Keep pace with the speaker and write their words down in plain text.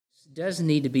does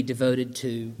need to be devoted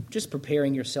to just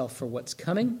preparing yourself for what's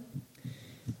coming.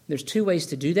 There's two ways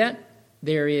to do that.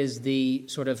 There is the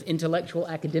sort of intellectual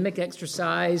academic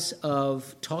exercise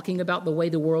of talking about the way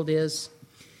the world is,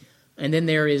 and then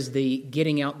there is the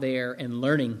getting out there and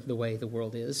learning the way the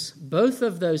world is. Both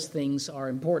of those things are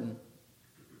important.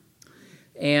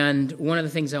 And one of the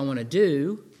things I want to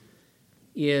do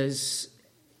is,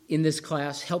 in this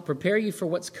class, help prepare you for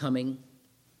what's coming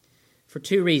for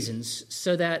two reasons,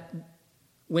 so that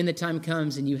when the time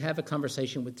comes and you have a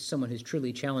conversation with someone who's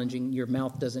truly challenging, your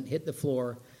mouth doesn't hit the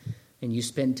floor and you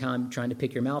spend time trying to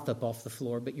pick your mouth up off the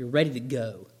floor, but you're ready to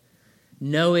go,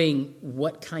 knowing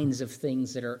what kinds of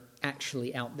things that are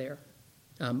actually out there.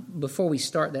 Before we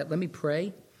start that, let me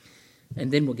pray,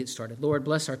 and then we'll get started. Lord,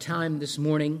 bless our time this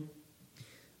morning.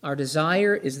 Our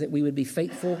desire is that we would be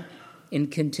faithful in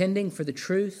contending for the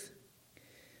truth.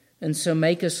 And so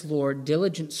make us, Lord,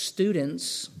 diligent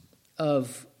students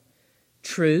of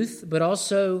truth, but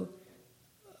also,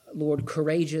 Lord,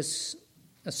 courageous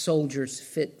soldiers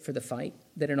fit for the fight,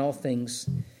 that in all things,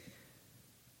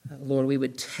 Lord, we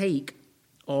would take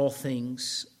all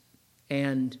things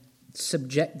and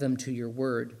subject them to your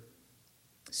word,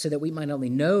 so that we might not only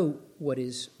know what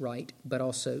is right, but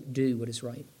also do what is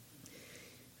right.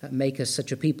 Make us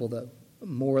such a people, though,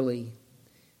 morally,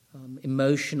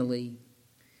 emotionally,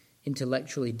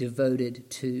 intellectually devoted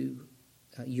to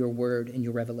your word and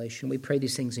your revelation. We pray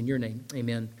these things in your name.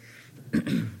 Amen.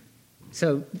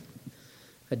 So,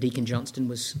 Deacon Johnston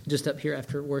was just up here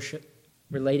after worship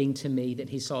relating to me that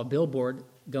he saw a billboard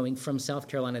going from South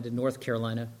Carolina to North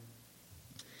Carolina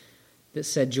that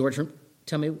said, George,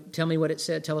 tell me what it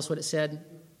said. Tell us what it said.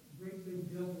 Great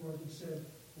big billboard that said,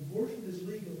 abortion is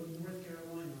legal in North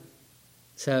Carolina.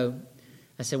 So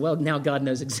I said, well, now God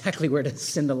knows exactly where to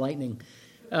send the lightning.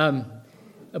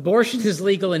 Abortion is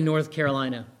legal in North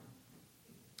Carolina.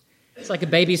 It's like a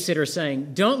babysitter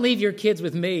saying, don't leave your kids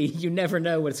with me. You never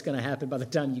know what's going to happen by the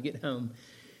time you get home.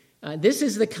 This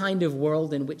is the kind of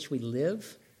world in which we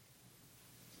live,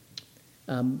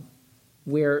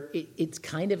 where it's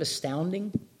kind of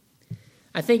astounding.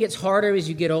 I think it's harder as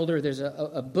you get older. There's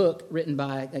a book written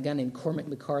by a guy named Cormac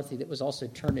McCarthy that was also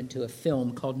turned into a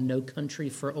film called No Country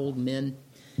for Old Men.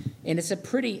 And it's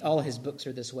all his books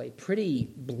are this way, pretty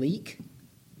bleak.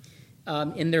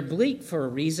 And they're bleak for a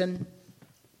reason,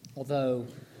 although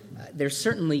they're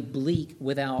certainly bleak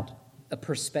without a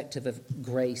perspective of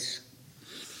grace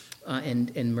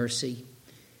and mercy.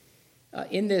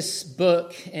 In this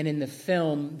book and in the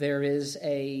film, there is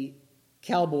a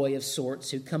cowboy of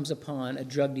sorts who comes upon a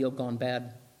drug deal gone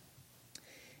bad.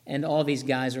 And all these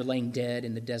guys are laying dead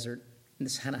in the desert, in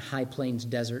this kind of high plains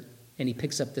desert. And he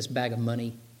picks up this bag of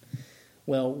money.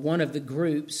 Well, one of the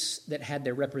groups that had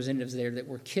their representatives there that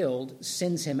were killed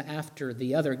sends him after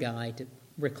the other guy to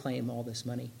reclaim all this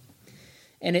money.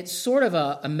 And it's sort of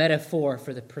a metaphor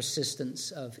for the persistence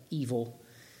of evil.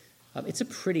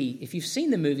 If you've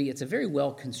seen the movie, it's a very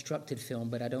well-constructed film,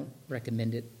 but I don't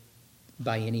recommend it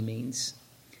by any means,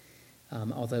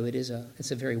 although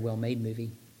it's a very well-made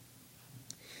movie.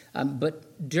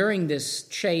 But during this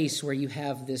chase where you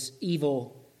have this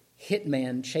evil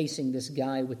hitman chasing this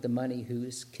guy with the money who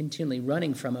is continually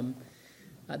running from him,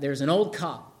 there's an old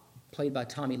cop, played by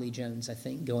Tommy Lee Jones, I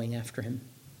think, going after him.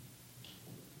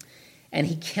 And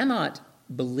he cannot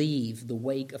believe the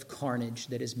wake of carnage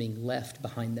that is being left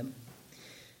behind them.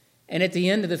 And at the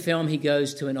end of the film, he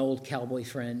goes to an old cowboy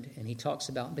friend, and he talks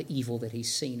about the evil that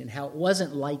he's seen and how it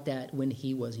wasn't like that when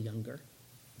he was younger.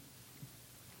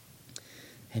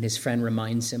 And his friend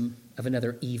reminds him of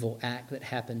another evil act that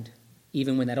happened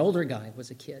even when that older guy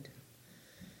was a kid.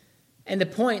 And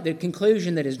the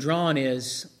conclusion that is drawn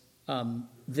is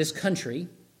this country,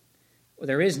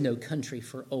 there is no country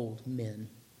for old men.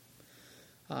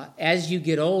 As you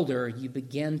get older, you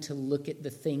begin to look at the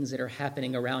things that are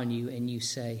happening around you and you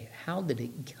say, how did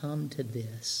it come to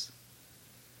this?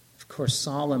 Of course,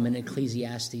 Solomon in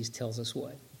Ecclesiastes tells us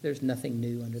what? There's nothing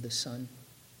new under the sun.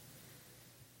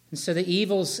 And so the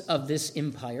evils of this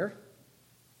empire,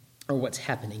 or what's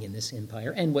happening in this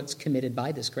empire, and what's committed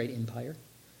by this great empire,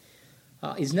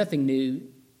 is nothing new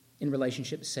in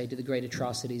relationship, say, to the great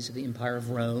atrocities of the Empire of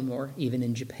Rome or even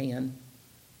in Japan.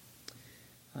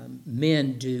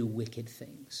 Men do wicked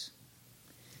things.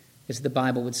 As the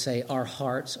Bible would say, our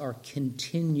hearts are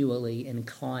continually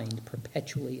inclined,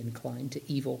 perpetually inclined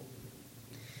to evil.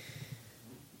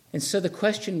 And so the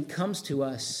question comes to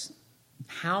us,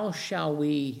 how shall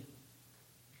we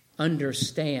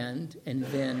understand and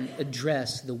then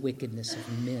address the wickedness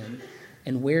of men?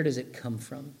 And where does it come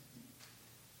from?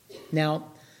 Now,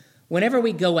 whenever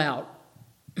we go out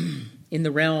in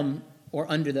the realm or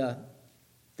under the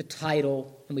the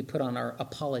title, and we put on our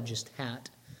apologist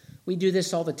hat. We do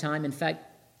this all the time. In fact,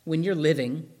 when you're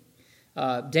living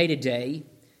day to day,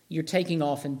 you're taking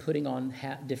off and putting on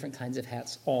different kinds of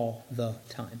hats all the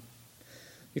time.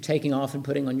 You're taking off and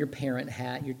putting on your parent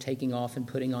hat. You're taking off and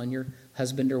putting on your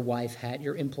husband or wife hat,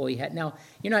 your employee hat. Now,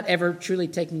 you're not ever truly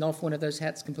taking off one of those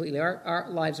hats completely. Our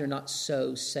lives are not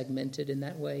so segmented in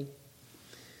that way.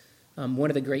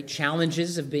 One of the great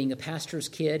challenges of being a pastor's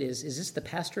kid is this the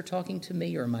pastor talking to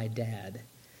me or my dad?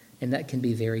 And that can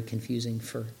be very confusing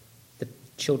for the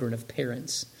children of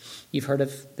parents. You've heard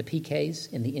of the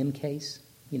PKs and the MKs?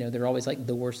 You know, they're always like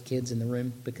the worst kids in the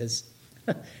room because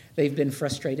they've been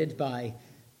frustrated by,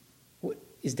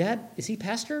 is he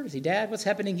pastor? Is he dad? What's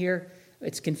happening here?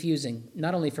 It's confusing,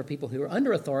 not only for people who are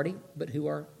under authority, but who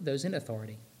are those in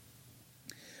authority.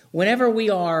 Whenever we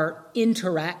are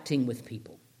interacting with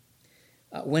people,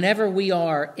 whenever we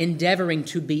are endeavoring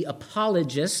to be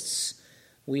apologists,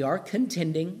 we are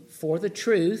contending for the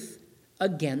truth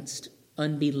against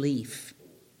unbelief.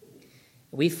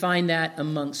 We find that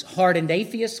amongst hardened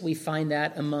atheists. We find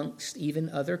that amongst even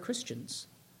other Christians.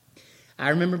 I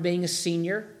remember being a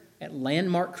senior at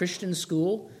Landmark Christian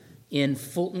School in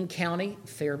Fulton County,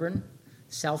 Fairburn,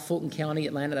 South Fulton County,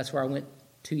 Atlanta. That's where I went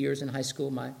 2 years in high school,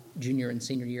 my junior and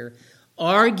senior year,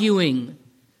 arguing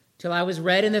till I was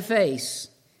red in the face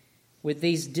with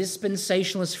these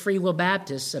dispensationalist free will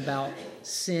Baptists about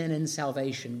sin and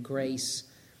salvation, grace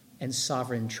and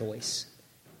sovereign choice.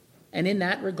 And in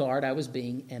that regard, I was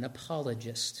being an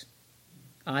apologist.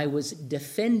 I was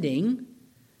defending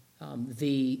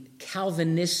the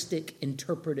Calvinistic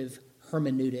interpretive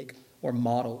hermeneutic or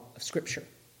model of Scripture.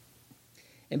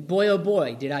 And boy, oh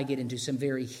boy, did I get into some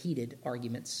very heated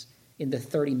arguments in the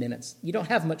 30 minutes. You don't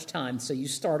have much time, so you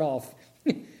start off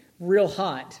real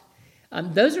hot.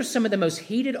 Those are some of the most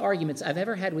heated arguments I've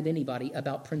ever had with anybody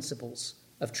about principles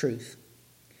of truth.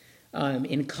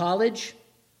 In college,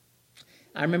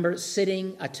 I remember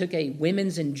I took a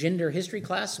women's and gender history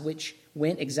class, which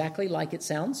went exactly like it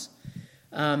sounds.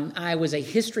 I was a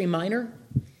history minor,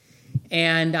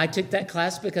 and I took that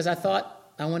class because I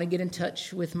thought I want to get in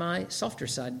touch with my softer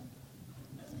side.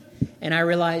 And I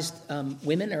realized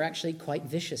women are actually quite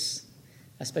vicious,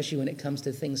 especially when it comes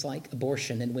to things like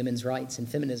abortion and women's rights and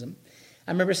feminism.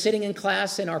 I remember sitting in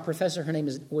class, and our professor, her name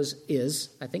is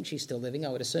I think she's still living, I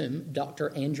would assume,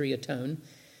 Dr. Andrea Tone,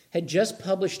 had just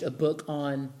published a book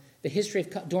on the history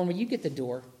of, Dorn, will you get the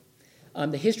door?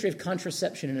 The history of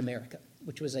contraception in America,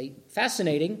 which was a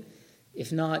fascinating,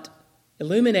 if not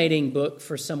illuminating book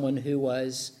for someone who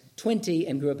was 20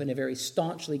 and grew up in a very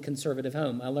staunchly conservative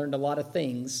home. I learned a lot of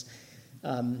things.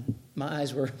 My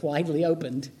eyes were widely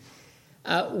opened.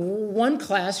 One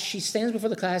class, she stands before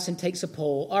the class and takes a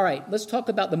poll. All right, let's talk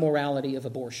about the morality of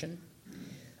abortion.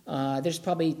 There's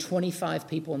probably 25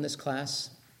 people in this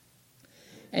class.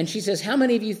 And she says, how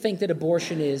many of you think that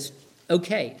abortion is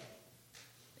okay?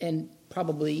 And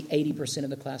probably 80% of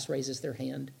the class raises their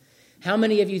hand. How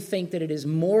many of you think that it is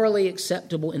morally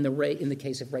acceptable in the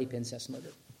case of rape, incest,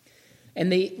 murder?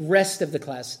 And the rest of the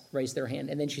class raised their hand.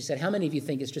 And then she said, how many of you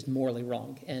think it's just morally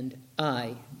wrong? And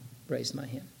I raised my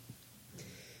hand.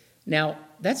 Now,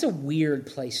 that's a weird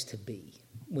place to be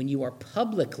when you are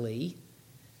publicly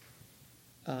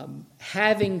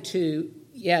having to,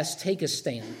 yes, take a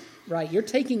stand, right? You're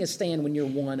taking a stand when you're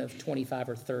one of 25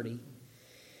 or 30.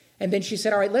 And then she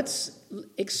said, all right, let's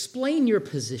explain your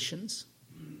positions.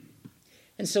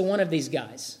 And so one of these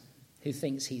guys who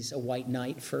thinks he's a white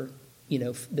knight for,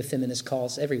 the feminist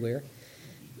cause everywhere,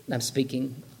 I'm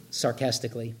speaking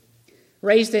sarcastically,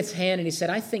 raised his hand and he said,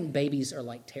 I think babies are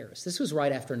like terrorists. This was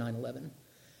right after 9/11.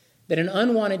 That an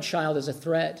unwanted child is a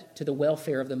threat to the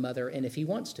welfare of the mother, and if he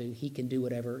wants to, she can do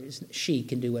whatever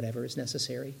is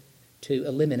necessary to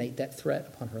eliminate that threat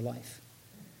upon her life.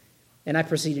 And I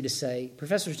proceeded to say,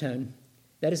 Professor Tone,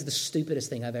 that is the stupidest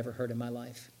thing I've ever heard in my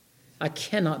life. I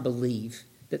cannot believe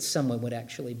that someone would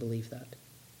actually believe that.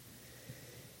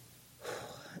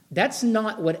 That's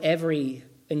not what every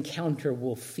encounter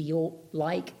will feel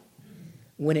like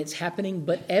when it's happening,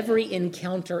 but every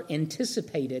encounter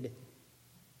anticipated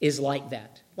is like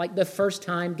that. Like the first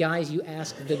time, guys, you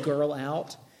ask the girl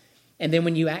out, and then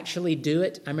when you actually do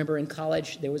it, I remember in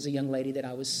college, there was a young lady that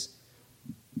I was,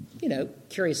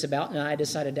 curious about, and I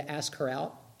decided to ask her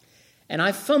out. And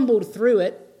I fumbled through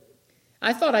it.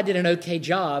 I thought I did an okay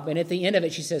job, and at the end of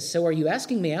it, she says, so are you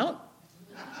asking me out?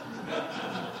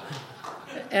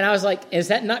 And I was like, is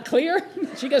that not clear?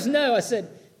 She goes, no. I said,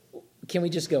 can we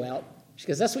just go out? She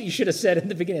goes, that's what you should have said in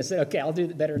the beginning. I said, okay, I'll do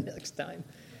it better next time.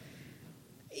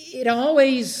 It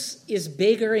always is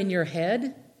bigger in your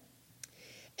head.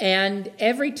 And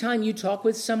every time you talk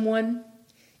with someone,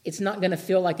 It's not going to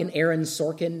feel like an Aaron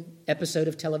Sorkin episode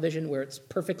of television where it's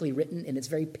perfectly written and it's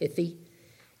very pithy.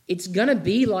 It's going to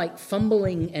be like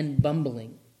fumbling and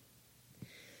bumbling.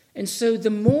 And so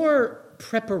the more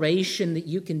preparation that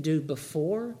you can do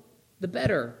before, the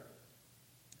better.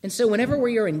 And so whenever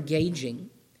you're engaging,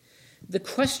 the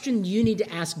question you need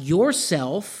to ask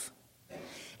yourself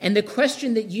and the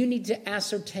question that you need to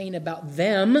ascertain about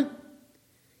them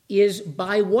is,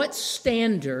 by what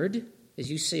standard,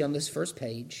 as you see on this first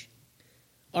page,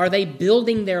 are they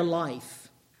building their life?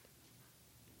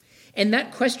 And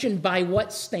that question, by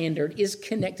what standard, is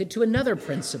connected to another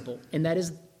principle, and that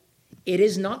is, it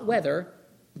is not whether,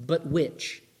 but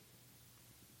which.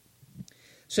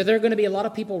 So there are going to be a lot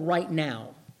of people right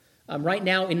now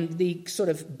in the sort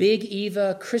of big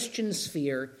Eva Christian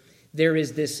sphere, there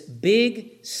is this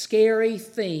big, scary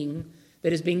thing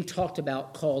that is being talked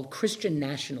about called Christian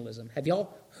nationalism. Have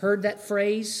y'all heard that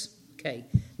phrase? Okay,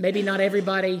 maybe not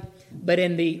everybody, but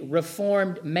in the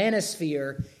Reformed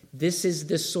manosphere, this is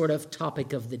the sort of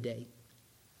topic of the day.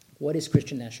 What is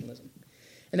Christian nationalism?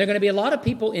 And there are going to be a lot of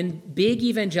people in big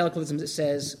evangelicalism that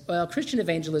says, well, Christian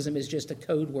evangelism is just a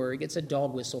code word. It's a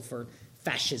dog whistle for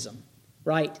fascism,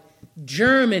 right?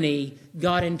 Germany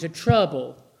got into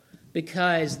trouble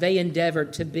because they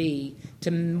endeavored to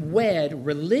wed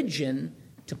religion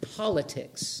to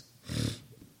politics.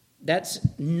 That's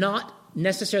not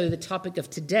necessarily the topic of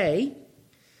today,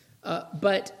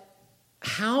 but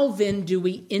how then do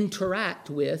we interact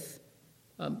with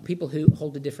people who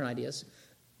hold to different ideas?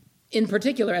 In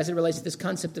particular, as it relates to this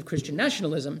concept of Christian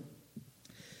nationalism,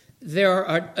 there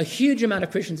are a huge amount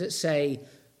of Christians that say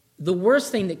the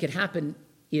worst thing that could happen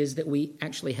is that we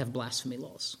actually have blasphemy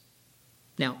laws.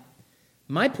 Now,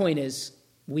 my point is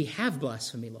we have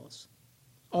blasphemy laws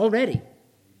already.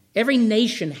 Every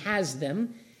nation has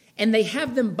them, and they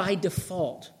have them by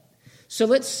default. So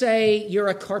let's say you're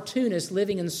a cartoonist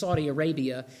living in Saudi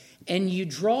Arabia, and you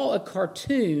draw a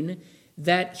cartoon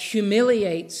that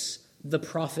humiliates the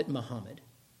Prophet Muhammad.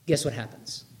 Guess what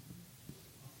happens?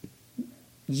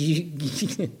 You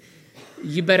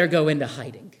better go into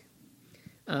hiding.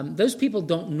 Those people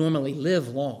don't normally live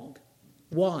long.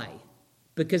 Why?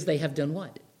 Because they have done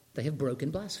what? They have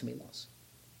broken blasphemy laws.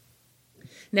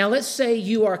 Now, let's say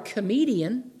you are a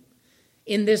comedian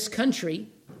in this country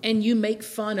and you make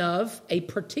fun of a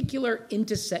particular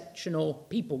intersectional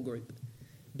people group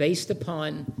based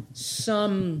upon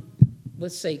some,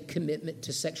 let's say, commitment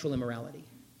to sexual immorality.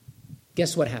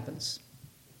 Guess what happens?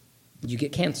 You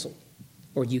get canceled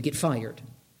or you get fired.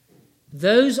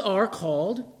 Those are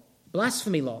called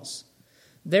blasphemy laws.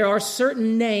 There are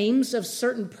certain names of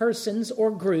certain persons or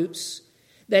groups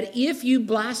that if you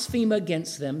blaspheme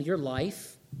against them, your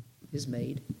life is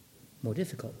made more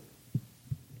difficult.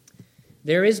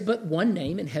 There is but one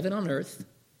name in heaven on earth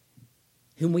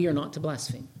whom we are not to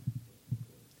blaspheme.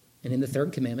 And in the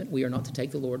third commandment, we are not to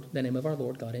take the name of our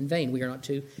Lord God in vain. We are not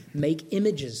to make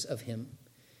images of him.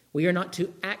 We are not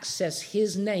to access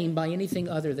his name by anything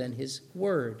other than his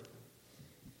word.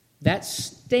 That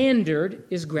standard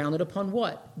is grounded upon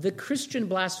what? The Christian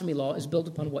blasphemy law is built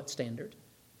upon what standard?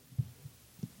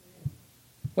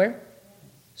 Where?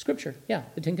 Scripture. Yeah,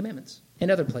 the Ten Commandments and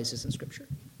other places in Scripture.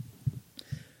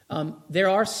 There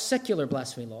are secular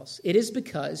blasphemy laws. It is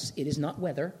because it is not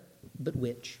whether, but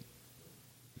which.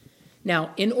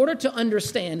 Now, in order to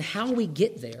understand how we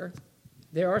get there,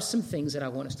 there are some things that I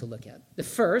want us to look at. The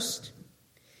first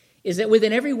is that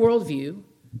within every worldview,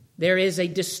 there is a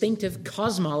distinctive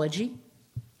cosmology,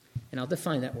 and I'll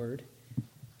define that word,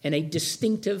 and a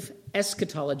distinctive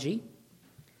eschatology,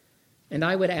 and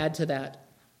I would add to that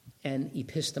an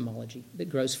epistemology that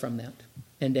grows from that,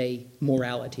 and a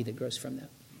morality that grows from that.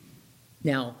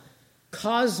 Now,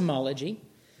 cosmology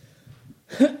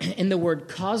and the word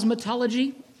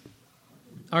cosmetology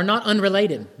are not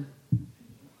unrelated.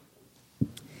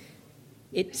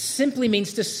 It simply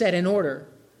means to set in order.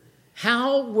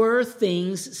 How were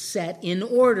things set in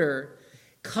order?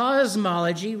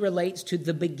 Cosmology relates to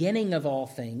the beginning of all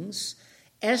things.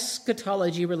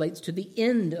 Eschatology relates to the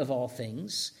end of all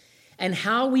things. And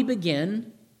how we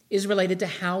begin is related to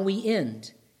how we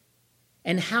end.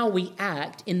 And how we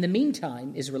act in the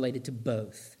meantime is related to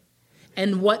both.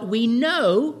 And what we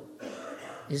know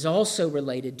is also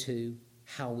related to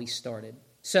how we started.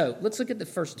 So let's look at the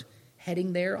first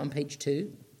heading there on page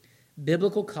 2.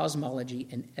 Biblical cosmology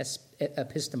and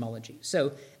epistemology.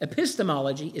 So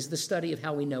epistemology is the study of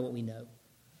how we know what we know.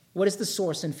 What is the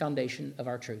source and foundation of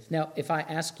our truth? Now, if I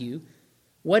ask you,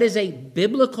 what is a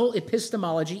biblical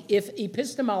epistemology? If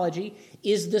epistemology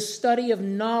is the study of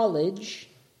knowledge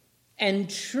and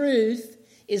truth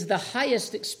is the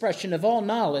highest expression of all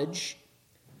knowledge,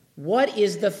 What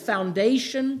is the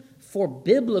foundation for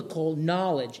biblical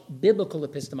knowledge, biblical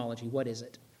epistemology? What is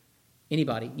it?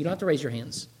 Anybody? You don't have to raise your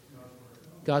hands.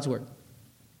 God's Word.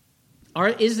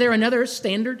 Is there another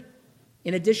standard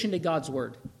in addition to God's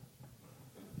Word?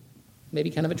 Maybe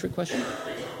kind of a trick question.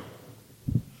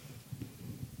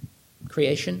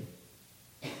 Creation.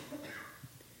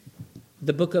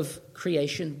 The book of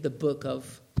creation, the book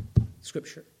of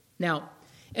Scripture. Now,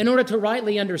 in order to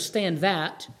rightly understand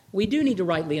that, we do need to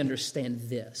rightly understand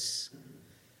this.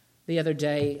 The other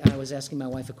day, I was asking my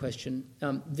wife a question.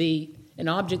 An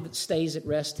object that stays at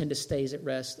rest tends to stay at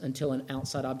rest until an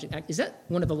outside object acts. Is that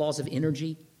one of the laws of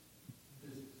energy?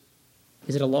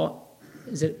 Is it a law?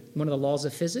 Is it one of the laws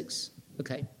of physics?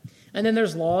 Okay. And then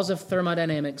there's laws of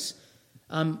thermodynamics.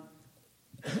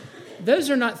 Those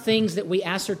are not things that we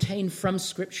ascertain from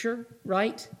Scripture,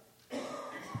 right?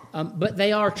 But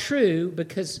they are true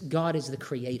because God is the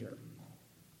creator.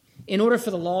 In order for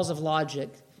the laws of logic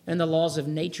and the laws of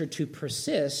nature to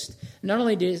persist, not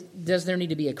only does there need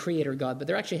to be a creator God, but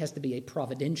there actually has to be a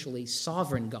providentially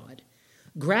sovereign God.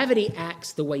 Gravity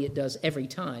acts the way it does every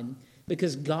time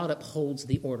because God upholds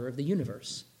the order of the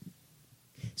universe.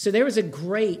 So there is a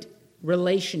great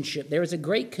relationship, there is a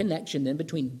great connection then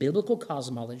between biblical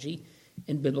cosmology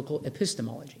and biblical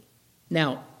epistemology.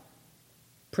 Now,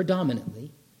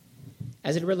 predominantly,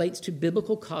 as it relates to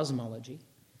biblical cosmology,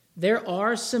 there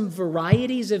are some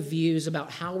varieties of views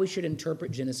about how we should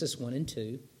interpret Genesis 1 and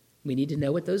 2. We need to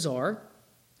know what those are.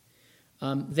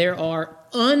 There are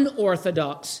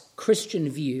unorthodox Christian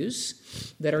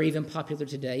views that are even popular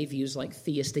today, views like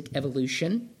theistic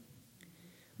evolution.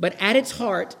 But at its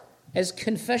heart, as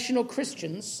confessional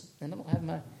Christians, and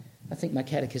I think my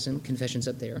catechism confession's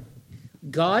up there,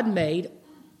 God made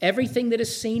everything that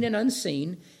is seen and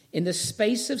unseen in the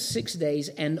space of 6 days,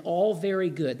 and all very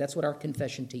good. That's what our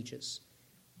confession teaches.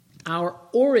 Our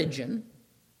origin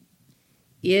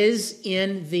is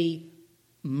in the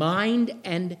mind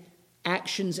and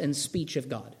actions and speech of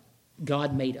God.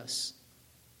 God made us.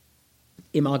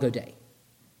 Imago Dei.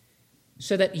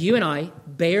 So that you and I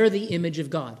bear the image of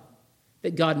God.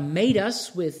 That God made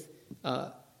us with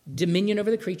dominion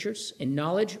over the creatures in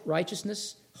knowledge,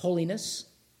 righteousness, holiness.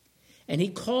 And he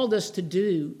called us to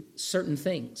do certain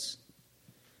things.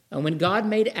 And when God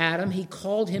made Adam, he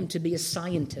called him to be a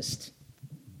scientist.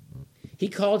 He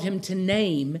called him to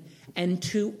name and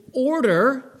to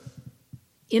order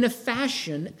in a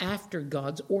fashion after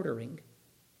God's ordering.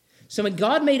 So when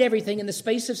God made everything in the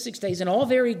space of 6 days, and all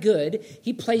very good,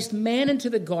 he placed man into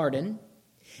the garden,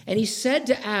 and he said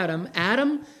to Adam,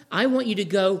 Adam, I want you to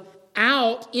go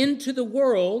out into the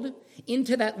world,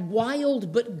 into that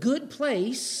wild but good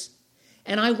place,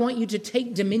 and I want you to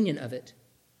take dominion of it.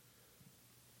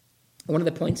 One of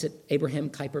the points that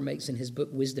Abraham Kuyper makes in his book,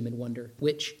 Wisdom and Wonder,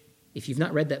 which, if you've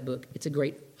not read that book, it's a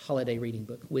great holiday reading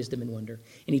book, Wisdom and Wonder.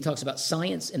 And he talks about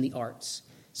science and the arts.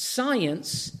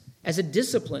 Science, as a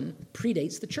discipline,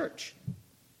 predates the church.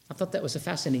 I thought that was a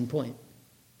fascinating point.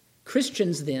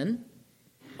 Christians, then,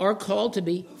 are called to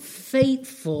be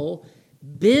faithful,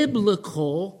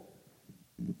 biblical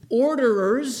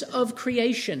orderers of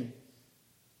creation.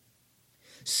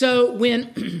 So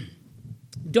when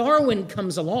Darwin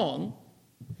comes along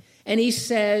and he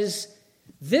says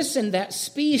this and that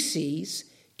species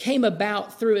came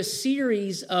about through a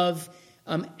series of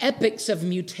epochs of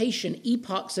mutation,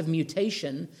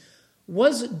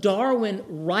 was Darwin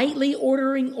rightly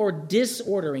ordering or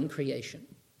disordering creation?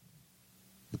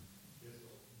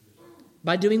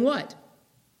 By doing what?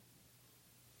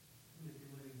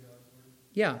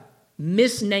 Yeah,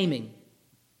 misnaming.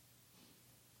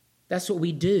 That's what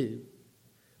we do.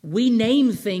 We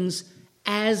name things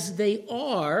as they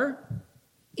are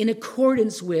in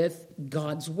accordance with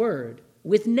God's word,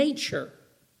 with nature.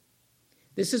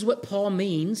 This is what Paul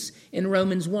means in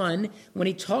Romans 1 when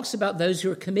he talks about those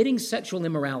who are committing sexual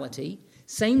immorality,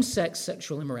 same-sex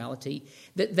sexual immorality,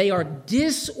 that they are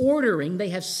disordering, they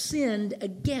have sinned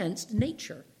against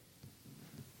nature.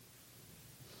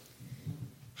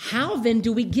 How then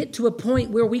do we get to a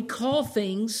point where we call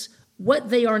things what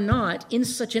they are not in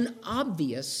such an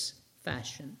obvious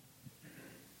fashion?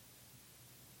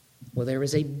 Well, there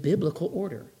is a biblical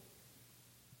order.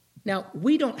 Now,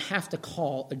 we don't have to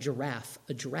call a giraffe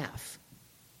a giraffe.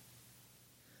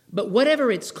 But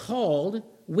whatever it's called,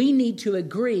 we need to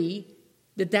agree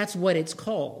that that's what it's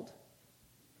called.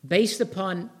 Based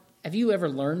upon, have you ever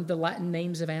learned the Latin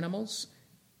names of animals?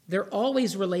 They're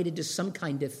always related to some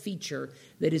kind of feature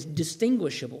that is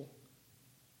distinguishable.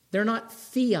 They're not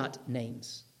fiat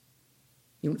names.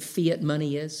 You know what fiat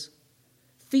money is?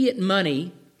 Fiat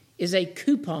money is a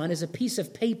coupon, is a piece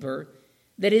of paper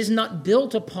that is not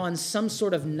built upon some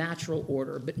sort of natural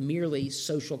order, but merely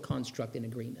social construct and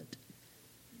agreement.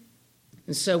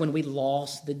 And so when we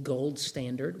lost the gold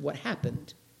standard, what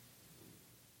happened?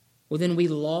 Well, then we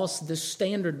lost the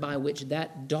standard by which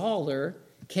that dollar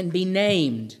can be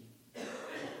named.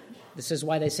 This is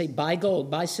why they say buy gold,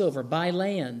 buy silver, buy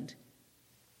land.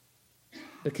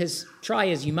 Because try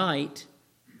as you might,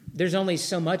 there's only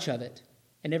so much of it,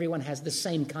 and everyone has the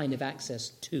same kind of access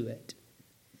to it.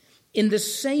 In the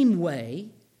same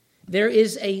way, there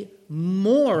is a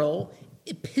moral,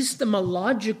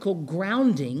 epistemological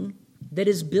grounding that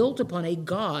is built upon a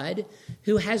God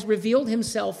who has revealed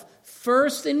himself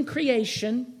first in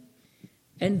creation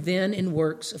and then in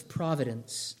works of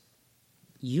providence.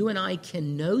 You and I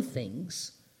can know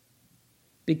things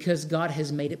because God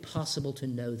has made it possible to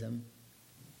know them.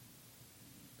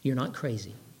 You're not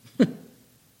crazy.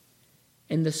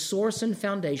 And the source and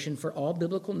foundation for all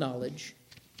biblical knowledge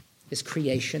is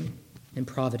creation and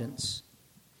providence.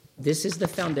 This is the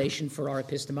foundation for our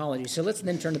epistemology. So let's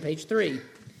then turn to page 3.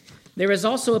 There is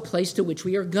also a place to which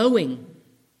we are going.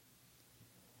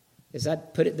 As I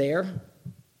put it there,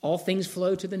 all things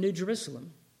flow to the New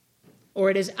Jerusalem. Or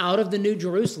it is out of the New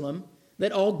Jerusalem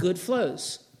that all good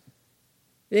flows.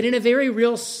 That in a very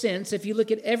real sense, if you look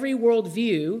at every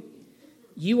worldview,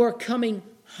 you are coming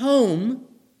home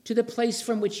to the place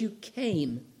from which you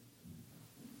came.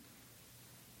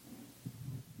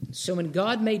 So when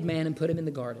God made man and put him in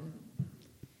the garden,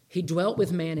 he dwelt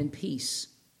with man in peace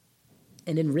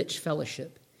and in rich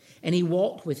fellowship, and he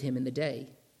walked with him in the day.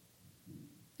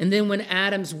 And then when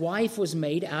Adam's wife was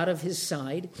made out of his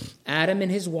side, Adam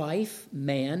and his wife,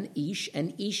 man, Ish,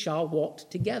 and Esau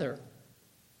walked together.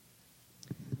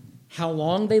 How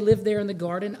long they lived there in the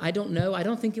garden, I don't know. I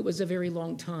don't think it was a very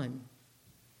long time.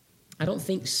 I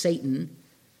think Satan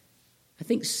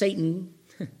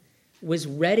was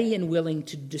ready and willing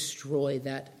to destroy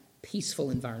that peaceful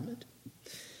environment.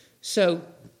 So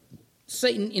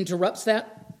Satan interrupts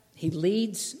that. He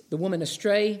leads the woman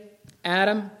astray.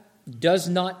 Adam does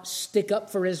not stick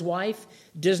up for his wife,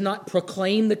 does not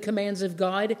proclaim the commands of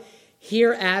God.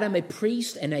 Here Adam, a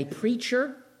priest and a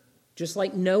preacher, just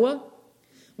like Noah,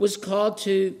 was called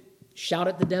to shout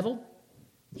at the devil.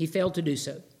 He failed to do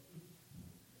so.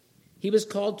 He was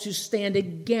called to stand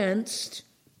against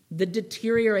the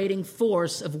deteriorating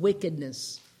force of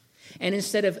wickedness. And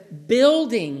instead of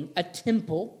building a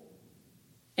temple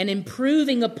and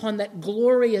improving upon that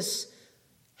glorious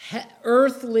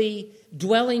earthly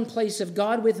dwelling place of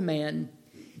God with man,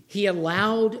 he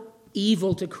allowed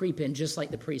evil to creep in, just like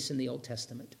the priests in the Old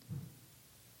Testament.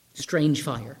 Strange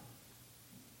fire.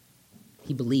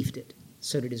 He believed it.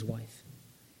 So did his wife.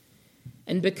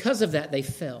 And because of that, they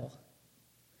fell.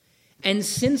 And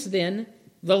since then,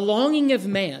 the longing of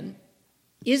man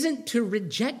isn't to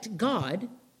reject God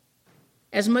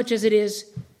as much as it is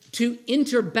to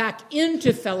enter back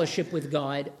into fellowship with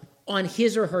God on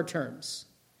his or her terms.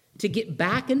 To get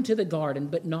back into the garden,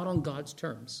 but not on God's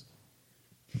terms.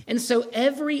 And so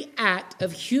every act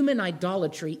of human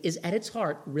idolatry is at its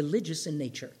heart religious in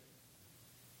nature.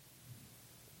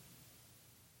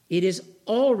 It is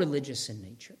all religious in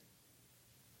nature.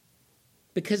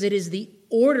 Because it is the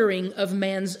ordering of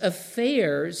man's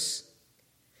affairs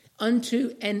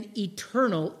unto an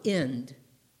eternal end.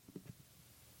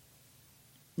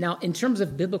 Now, in terms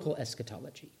of biblical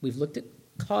eschatology, we've looked at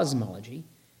cosmology.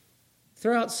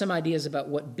 Throw out some ideas about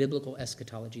what biblical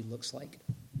eschatology looks like,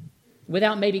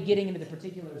 without maybe getting into the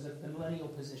particulars of the millennial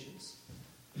positions.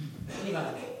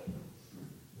 Anybody?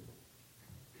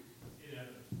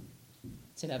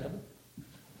 It's inevitable.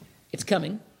 It's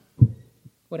coming.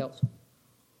 What else?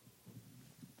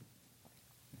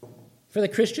 For the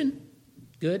Christian,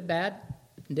 good, bad,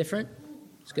 indifferent.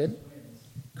 It's good.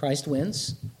 Christ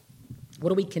wins. What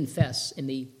do we confess in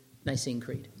the Nicene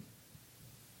Creed?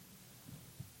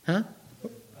 Huh?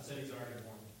 I said he's already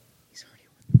won. He's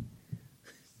already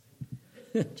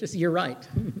won. Just, you're right.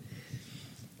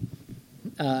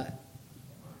 That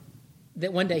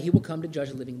one day he will come to judge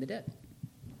the living and the dead.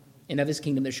 And of his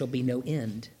kingdom there shall be no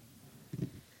end.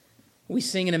 We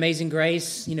sing in Amazing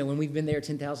Grace, when we've been there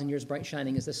 10,000 years, bright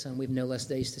shining as the sun, we have no less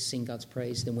days to sing God's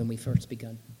praise than when we first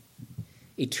begun.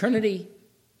 Eternity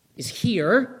is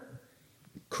here.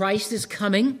 Christ is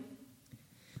coming.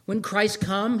 When Christ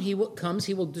comes,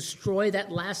 he will destroy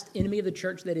that last enemy of the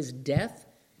church that is death,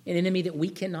 an enemy that we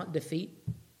cannot defeat.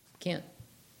 Can't.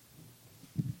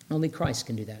 Only Christ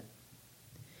can do that.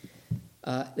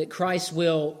 That Christ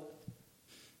will,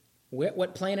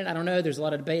 what planet, I don't know, there's a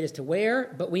lot of debate as to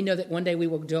where, but we know that one day we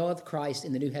will dwell with Christ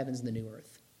in the new heavens and the new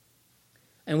earth.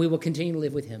 And we will continue to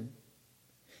live with him.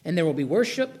 And there will be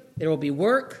worship, there will be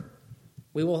work,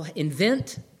 We will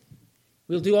invent,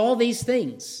 we'll do all these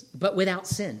things, but without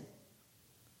sin.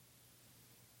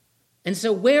 And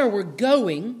so where we're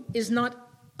going is not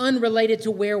unrelated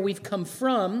to where we've come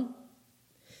from,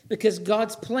 because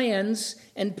God's plans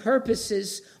and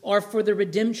purposes are for the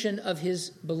redemption of his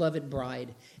beloved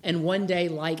bride. And one day,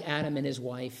 like Adam and his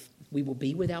wife, we will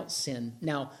be without sin.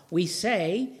 Now, we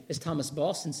say, as Thomas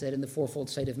Boston said in The Fourfold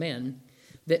State of Man,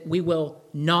 that we will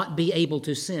not be able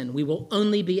to sin. We will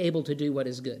only be able to do what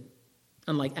is good.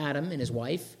 Unlike Adam and his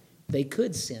wife, they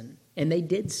could sin, and they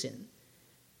did sin.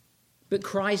 But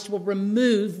Christ will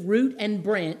remove root and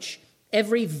branch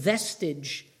every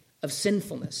vestige of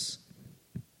sinfulness,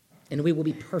 and we will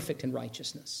be perfect in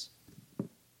righteousness.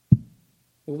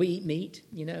 Will we eat meat?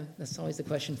 You know, that's always the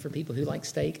question for people who like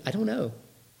steak. I don't know.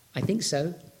 I think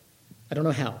so. I don't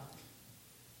know how.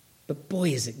 But boy,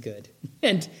 is it good.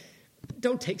 And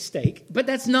don't take steak. But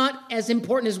that's not as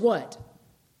important as what?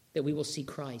 That we will see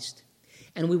Christ.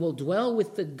 And we will dwell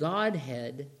with the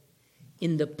Godhead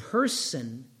in the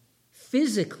person,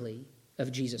 physically,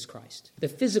 of Jesus Christ. The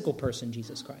physical person,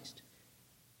 Jesus Christ.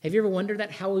 Have you ever wondered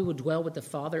that? How we will dwell with the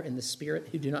Father and the Spirit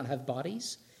who do not have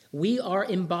bodies? We are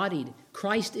embodied.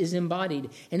 Christ is embodied.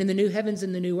 And in the new heavens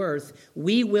and the new earth,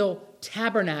 we will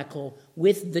tabernacle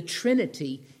with the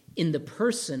Trinity in the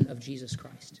person of Jesus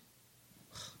Christ.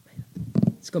 Oh, man.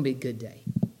 It's going to be a good day,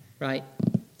 right?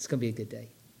 It's going to be a good day.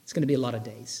 It's going to be a lot of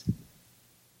days.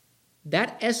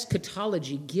 That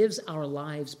eschatology gives our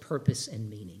lives purpose and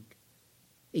meaning.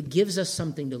 It gives us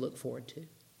something to look forward to.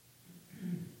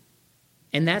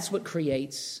 And that's what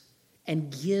creates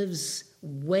and gives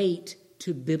weight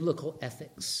to biblical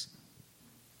ethics.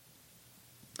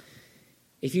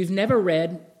 If you've never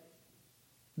read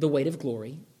The Weight of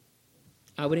Glory,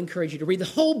 I would encourage you to read the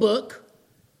whole book.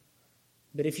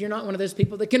 But if you're not one of those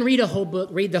people that can read a whole book,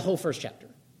 read the whole first chapter.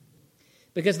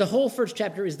 Because the whole first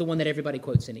chapter is the one that everybody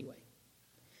quotes anyway.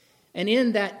 And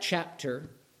in that chapter,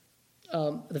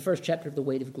 the first chapter of The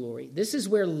Weight of Glory, this is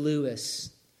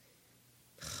Lewis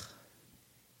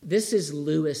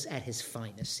at his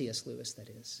finest, C.S. Lewis, that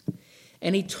is.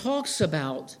 And he talks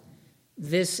about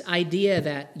this idea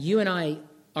that you and I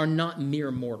are not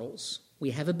mere mortals.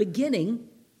 We have a beginning,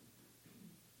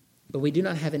 but we do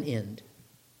not have an end.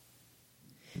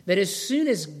 That as soon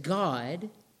as God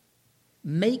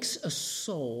makes a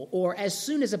soul, or as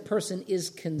soon as a person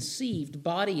is conceived,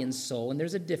 body and soul, and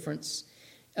there's a difference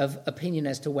of opinion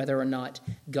as to whether or not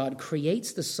God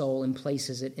creates the soul and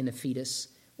places it in a fetus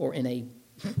or in a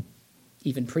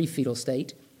even pre-fetal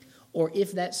state, or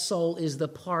if that soul is the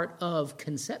part of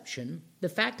conception. The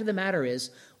fact of the matter is,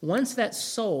 once that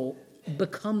soul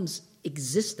becomes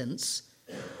existence,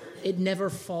 it never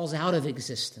falls out of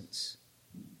existence.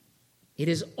 It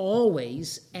is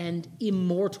always and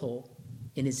immortal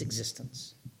in its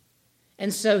existence.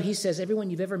 And so he says, everyone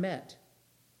you've ever met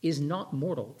is not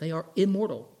mortal. They are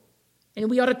immortal. And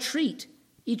we ought to treat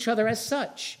each other as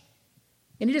such.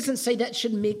 And he doesn't say that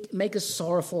should make us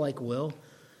sorrowful like, well,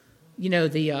 you know,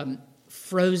 the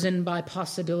frozen by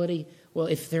possibility. Well,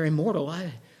 if they're immortal,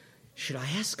 should I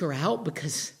ask her out?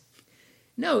 Because,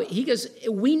 no, he goes,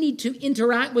 we need to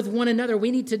interact with one another.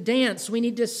 We need to dance. We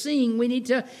need to sing. We need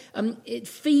to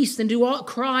feast and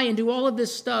cry and do all of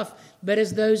this stuff, but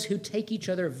as those who take each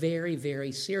other very,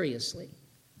 very seriously.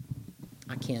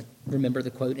 I can't remember the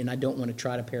quote, and I don't want to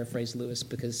try to paraphrase Lewis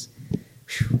because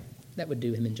that would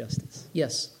do him injustice.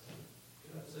 Yes?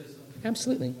 Can I say something?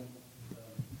 Absolutely.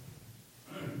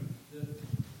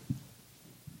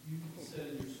 You said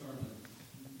in your sermon,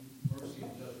 mercy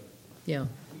and judgment. Yeah.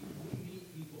 We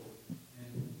meet people,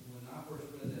 and when I first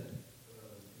read that,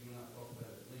 you and I talked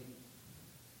about it at length,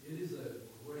 it is a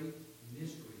great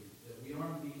mystery that we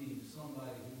aren't meeting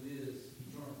somebody who is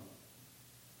eternal.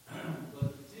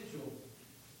 But potential,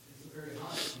 it's a very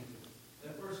high potential.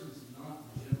 That person is not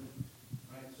regenerate,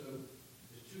 right? So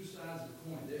there's two sides of the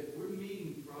coin. We're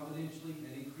meeting providentially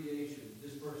and in creation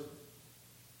this person.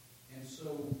 And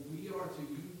so we are to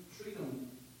treat them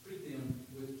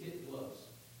with kid gloves.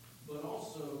 But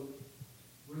also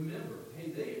remember,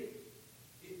 hey,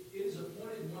 it is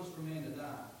appointed once for man to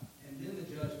die, and then the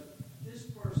judgment. This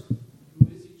person who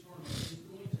is eternal is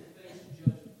going to face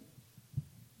judgment.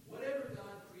 Whatever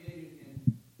God created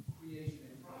in creation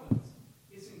and providence,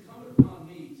 it's incumbent upon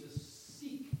me to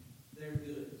seek their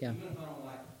good, Yeah. even if I don't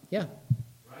like it. Yeah.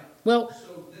 Right? Well,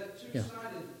 So that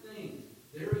two-sided thing,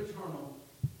 they're eternal,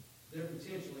 they're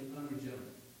potentially unregenerate.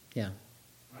 yeah.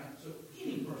 Right? So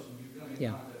any person you're going to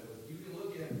Yeah. contact with, you can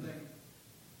look at it and think,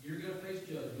 you're going to face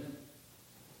judgment,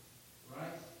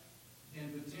 right?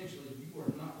 And potentially you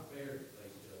are not prepared to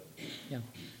face judgment. Yeah.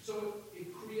 So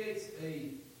it creates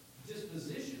a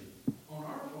disposition on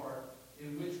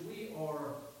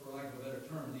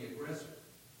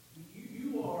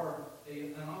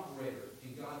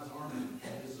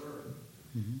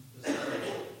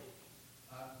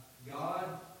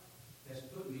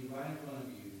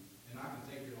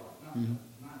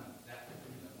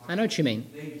I know what you mean.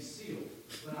 Navy SEAL.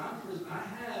 But I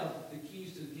have the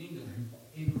keys to the kingdom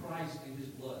in Christ and His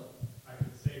blood. I can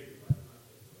save you, but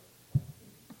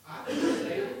I can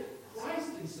save it.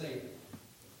 Christ can save it.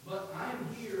 But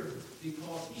I'm here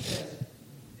because He has,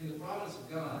 in the providence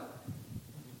of God,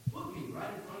 put me right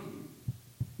in front of you.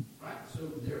 Right?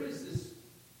 So there is this,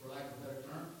 for lack of a better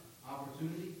term,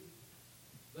 opportunity.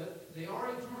 But they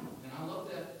are eternal. And I love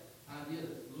that idea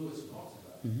that Lewis talks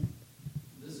about. Mm-hmm.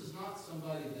 This is not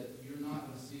somebody that you're not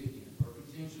going to see again or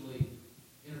potentially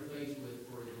interface with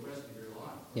for the rest of your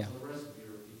life, Yeah. for the rest of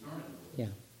your eternity. Yeah.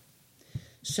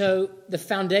 So the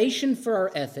foundation for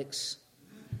our ethics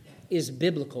is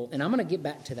biblical. And I'm going to get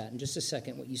back to that in just a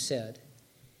second, what you said.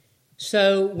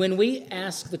 So when we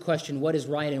ask the question, what is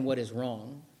right and what is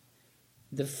wrong,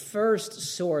 the first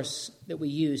source that we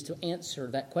use to answer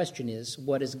that question is,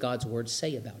 what does God's Word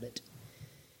say about it?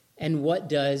 And what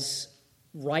does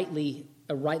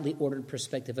a rightly ordered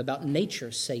perspective about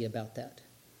nature say about that?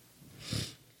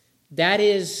 That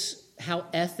is how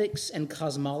ethics and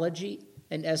cosmology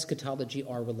and eschatology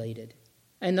are related.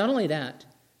 And not only that,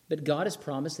 but God has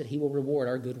promised that He will reward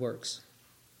our good works.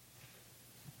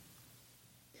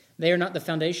 They are not the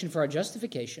foundation for our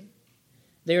justification.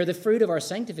 They are the fruit of our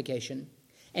sanctification.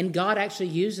 And God actually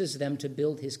uses them to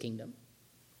build His kingdom.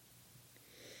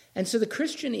 And so the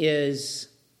Christian is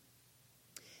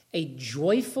a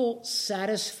joyful,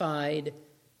 satisfied,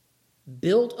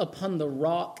 built upon the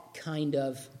rock kind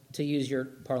of, to use your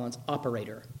parlance,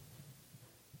 operator.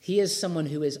 He is someone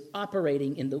who is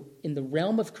operating in the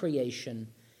realm of creation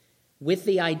with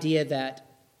the idea that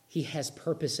he has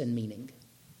purpose and meaning.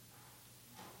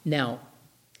 Now,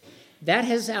 that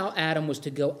is how Adam was to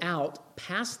go out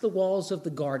past the walls of the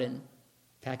garden,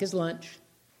 pack his lunch,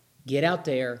 get out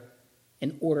there,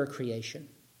 and order creation.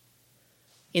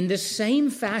 In the same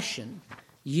fashion,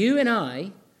 you and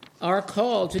I are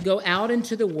called to go out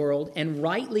into the world and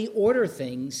rightly order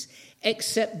things,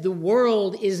 except the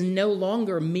world is no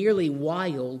longer merely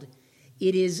wild.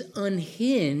 It is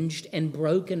unhinged and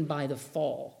broken by the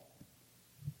fall.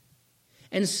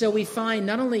 And so we find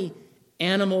not only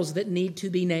animals that need to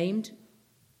be named,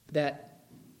 that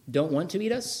don't want to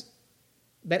eat us,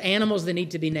 but animals that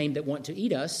need to be named that want to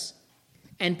eat us,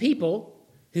 and people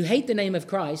who hate the name of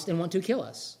Christ and want to kill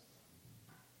us.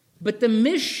 But the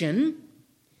mission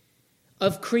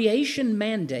of creation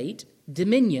mandate,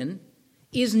 dominion,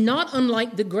 is not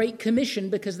unlike the Great Commission,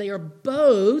 because they are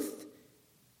both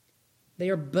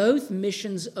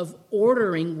missions of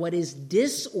ordering what is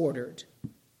disordered,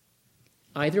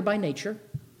 either by nature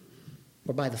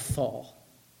or by the fall.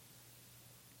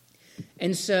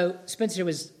 And so Spencer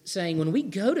was saying, when we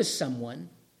go to someone,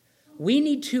 we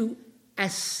need to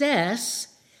assess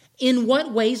in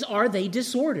what ways are they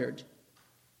disordered.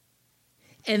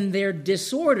 And their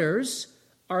disorders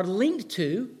are linked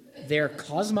to their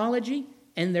cosmology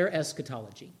and their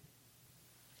eschatology.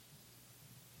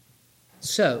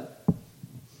 So,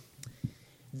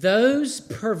 those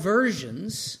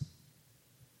perversions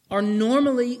are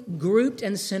normally grouped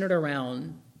and centered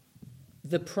around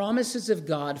the promises of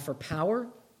God for power,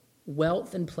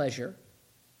 wealth, and pleasure.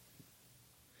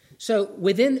 So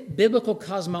within biblical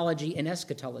cosmology and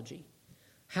eschatology,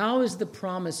 how is the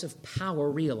promise of power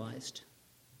realized?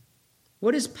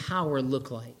 What does power look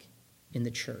like in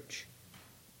the church?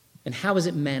 And how is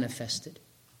it manifested?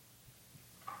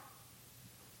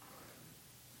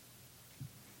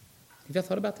 Have you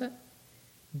thought about that?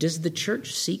 Does the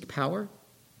church seek power?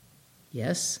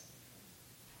 Yes.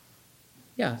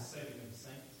 Yeah.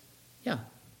 Yeah.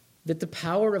 That the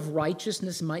power of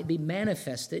righteousness might be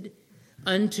manifested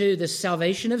unto the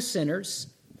salvation of sinners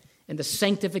and the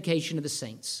sanctification of the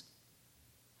saints.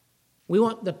 We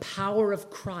want the power of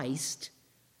Christ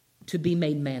to be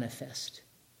made manifest.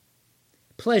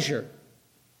 Pleasure.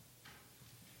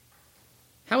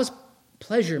 How is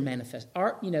pleasure manifest?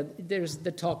 There's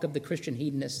the talk of the Christian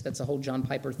hedonist. That's a whole John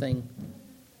Piper thing.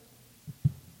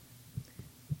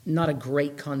 Not a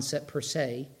great concept per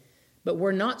se, but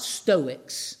we're not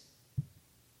Stoics.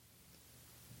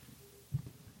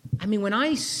 I mean, when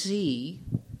I see,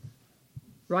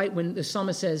 right, when the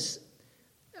psalmist says,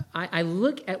 I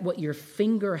look at what your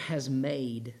finger has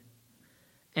made,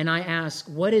 and I ask,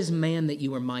 what is man that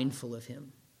you are mindful of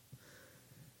him?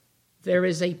 There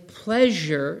is a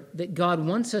pleasure that God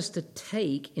wants us to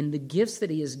take in the gifts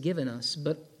that he has given us,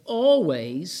 but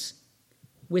always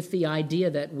with the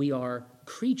idea that we are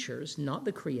creatures, not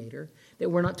the Creator, that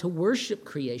we're not to worship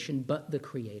creation, but the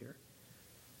Creator.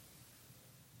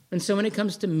 And so when it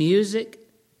comes to music,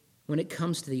 when it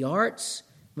comes to the arts,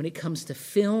 when it comes to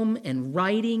film and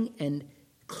writing and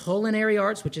culinary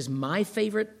arts, which is my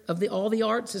favorite of all the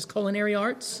arts, is culinary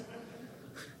arts.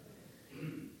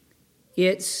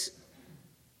 It's,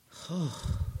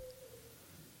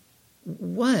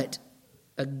 what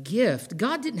a gift.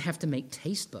 God didn't have to make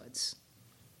taste buds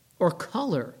or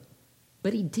color,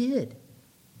 but he did.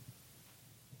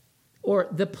 Or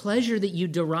the pleasure that you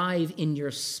derive in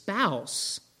your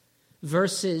spouse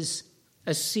versus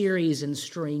a series and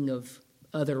string of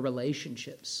other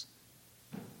relationships.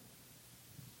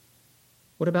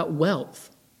 What about wealth?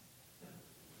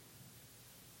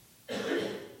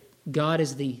 God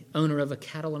is the owner of a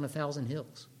cattle on 1,000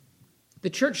 hills. The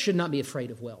church should not be afraid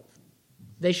of wealth.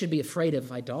 They should be afraid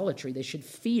of idolatry. They should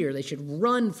fear. They should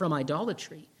run from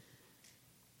idolatry.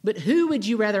 But who would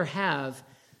you rather have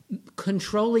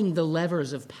controlling the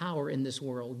levers of power in this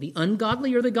world, the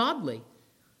ungodly or the godly?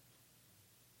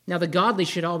 Now, the godly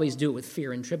should always do it with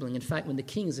fear and trembling. In fact, when the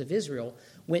kings of Israel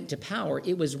went to power,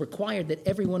 it was required that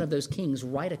every one of those kings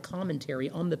write a commentary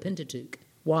on the Pentateuch.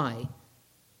 Why?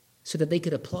 So that they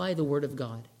could apply the word of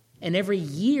God. And every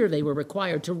year they were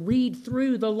required to read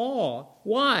through the law.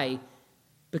 Why?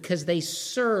 Because they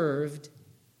served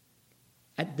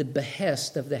at the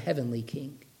behest of the heavenly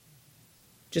king.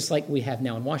 Just like we have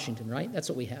now in Washington, right? That's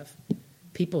what we have.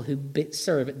 People who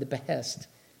serve at the behest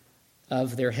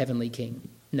of their heavenly king.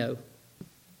 No.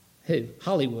 Who?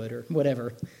 Hollywood or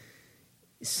whatever.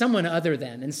 Someone other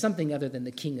than, and something other than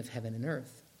the king of heaven and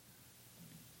earth.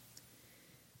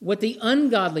 What the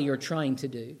ungodly are trying to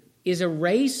do is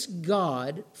erase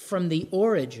God from the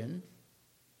origin,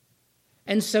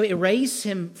 and so erase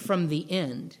him from the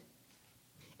end,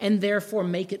 and therefore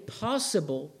make it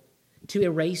possible to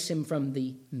erase him from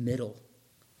the middle.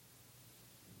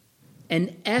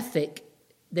 An ethic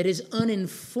that is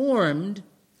uninformed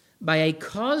by a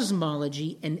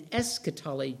cosmology and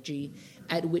eschatology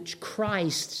at which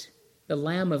Christ, the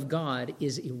Lamb of God,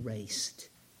 is erased.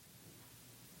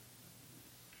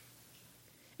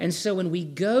 And so when we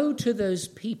go to those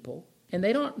people, and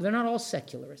they're not all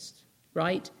secularists,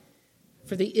 right?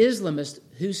 For the Islamist,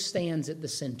 who stands at the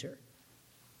center?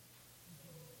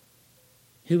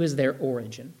 Who is their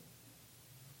origin?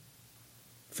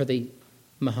 For the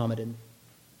Mohammedan,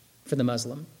 for the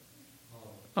Muslim?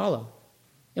 Allah.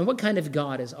 And what kind of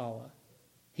God is Allah?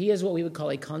 He is what we would call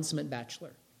a consummate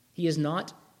bachelor. He is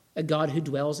not a God who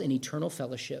dwells in eternal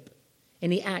fellowship,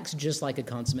 and he acts just like a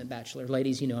consummate bachelor.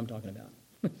 Ladies, you know what I'm talking about.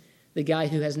 The guy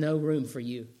who has no room for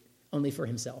you, only for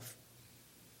himself.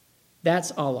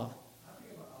 That's Allah. I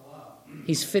think about Allah.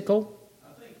 He's fickle.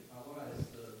 I think Allah is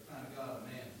the kind of God a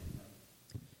man can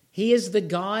make. He is the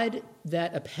God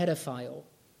that a pedophile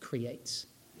creates.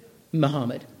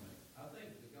 Muhammad.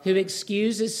 Who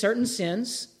excuses certain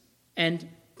sins and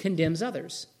condemns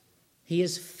others. He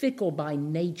is fickle by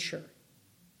nature.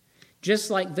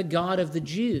 Just like the God of the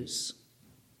Jews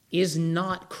is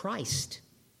not Christ.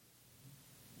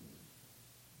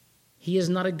 He is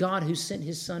not a God who sent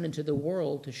his Son into the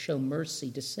world to show mercy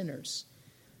to sinners.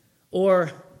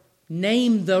 Or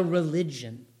name the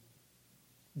religion.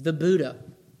 The Buddha.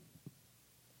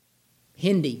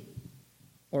 Hindi.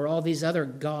 Or all these other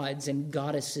gods and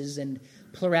goddesses and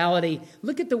plurality.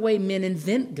 Look at the way men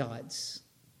invent gods.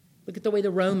 Look at the way the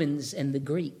Romans and the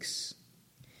Greeks.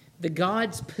 The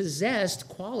gods possessed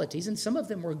qualities, and some of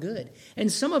them were good.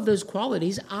 And some of those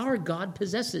qualities our God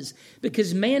possesses,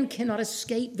 because man cannot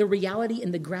escape the reality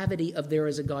and the gravity of there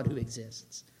is a God who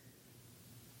exists.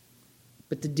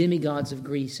 But the demigods of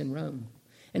Greece and Rome.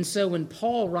 And so when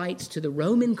Paul writes to the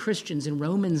Roman Christians in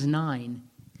Romans 9,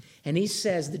 and he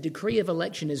says the decree of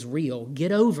election is real,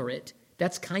 get over it,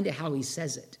 that's kind of how he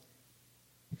says it.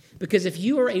 Because if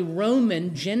you are a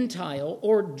Roman Gentile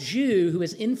or Jew who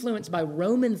is influenced by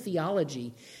Roman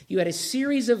theology, you had a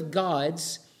series of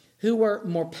gods who were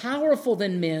more powerful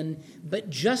than men, but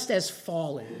just as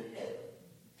fallen.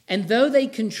 And though they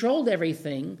controlled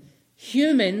everything,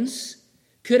 humans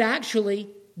could actually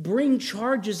bring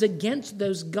charges against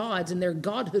those gods, and their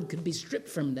godhood could be stripped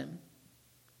from them.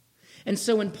 And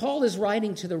so when Paul is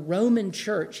writing to the Roman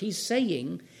church, he's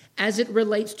saying, as it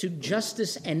relates to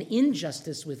justice and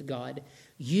injustice with God,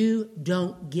 you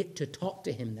don't get to talk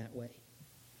to him that way.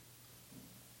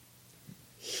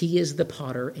 He is the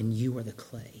potter and you are the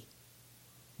clay.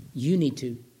 You need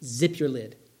to zip your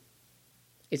lid.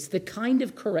 It's the kind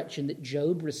of correction that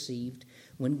Job received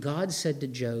when God said to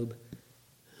Job,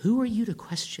 "Who are you to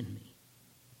question me?"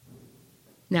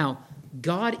 Now,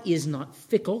 God is not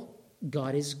fickle.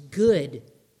 God is good.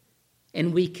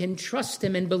 And we can trust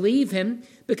him and believe him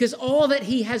because all that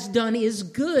he has done is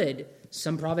good.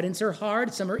 Some providence are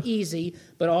hard, some are easy,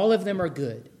 but all of them are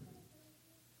good.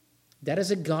 That is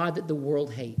a God that the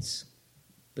world hates.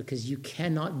 because you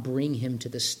cannot bring him to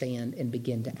the stand and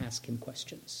begin to ask him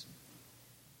questions.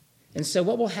 And so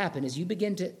what will happen is you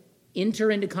begin to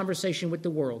enter into conversation with the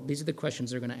world. These are the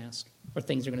questions they're going to ask, or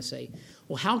things they're going to say.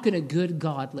 Well, how can a good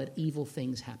God let evil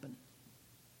things happen?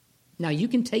 Now, you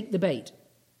can take the bait.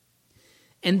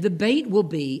 And the bait will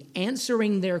be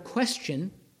answering their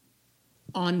question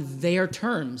on their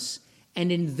terms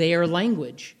and in their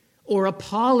language, or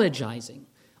apologizing,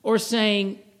 or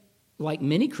saying, like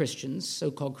many Christians,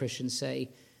 so-called Christians say,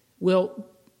 well,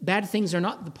 bad things are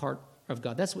not the part of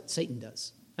God. That's what Satan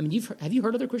does. I mean, have you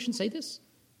heard other Christians say this?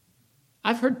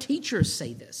 I've heard teachers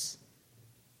say this.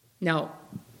 Now,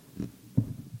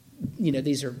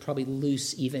 these are probably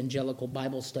loose evangelical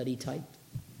Bible study type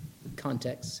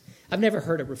contexts. I've never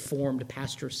heard a Reformed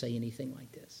pastor say anything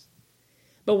like this.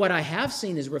 But what I have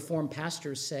seen is Reformed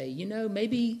pastors say,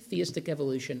 maybe theistic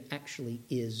evolution actually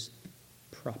is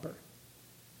proper.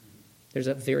 There's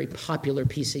a very popular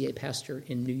PCA pastor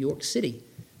in New York City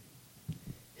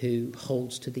who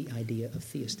holds to the idea of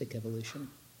theistic evolution.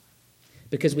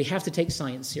 Because we have to take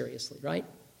science seriously, right?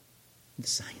 The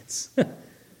science.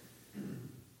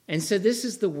 And so this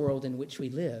is the world in which we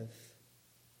live.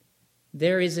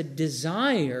 There is a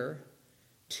desire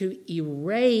to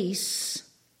erase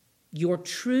your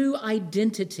true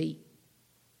identity.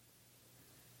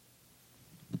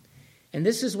 And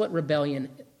this is what rebellion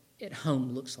at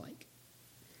home looks like.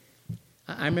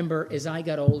 I remember as I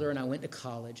got older and I went to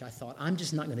college, I thought, I'm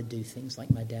just not going to do things like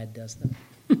my dad does them.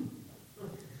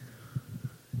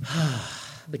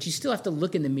 But you still have to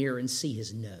look in the mirror and see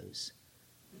his nose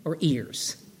or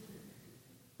ears.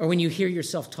 Or when you hear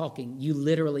yourself talking, you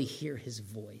literally hear his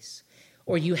voice.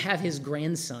 Or you have his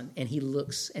grandson and he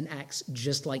looks and acts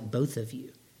just like both of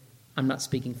you. I'm not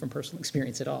speaking from personal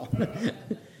experience at all.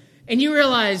 And you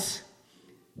realize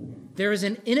there is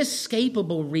an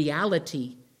inescapable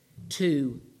reality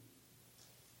to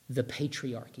the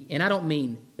patriarchy. And I don't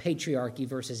mean patriarchy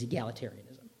versus egalitarianism.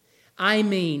 I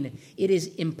mean, it is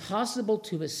impossible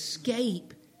to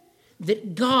escape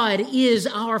that God is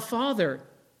our Father.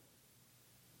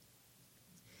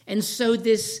 And so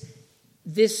this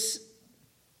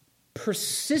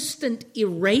persistent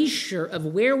erasure of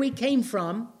where we came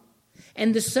from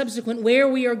and the subsequent where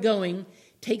we are going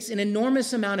takes an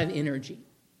enormous amount of energy.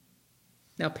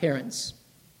 Now, parents,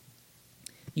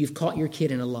 you've caught your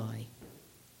kid in a lie.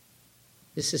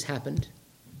 This has happened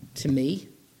to me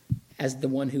as the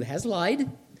one who has lied,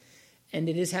 and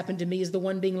it has happened to me as the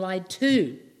one being lied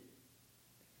to.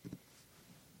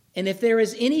 And if there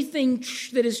is anything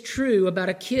that is true about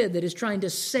a kid that is trying to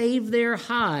save their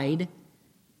hide,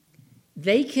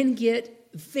 they can get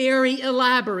very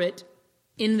elaborate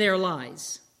in their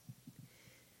lies.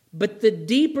 But the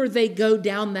deeper they go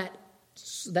down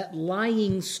that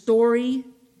lying story,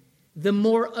 the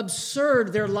more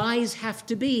absurd their lies have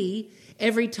to be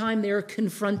every time they're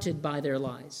confronted by their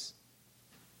lies.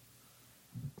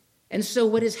 And so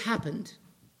what has happened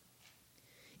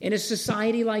in a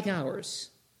society like ours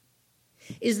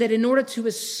is that in order to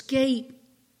escape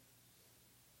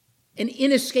an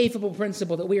inescapable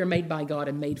principle that we are made by God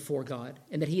and made for God,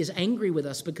 and that he is angry with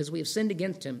us because we have sinned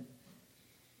against him,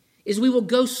 is we will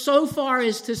go so far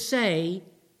as to say,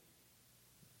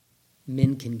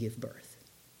 men can give birth.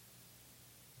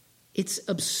 It's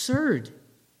absurd.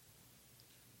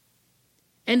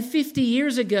 And 50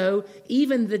 years ago,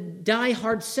 even the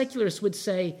die-hard secularists would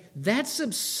say, that's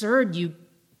absurd, you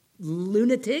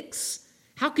lunatics.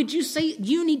 How could you say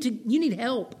you need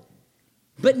help?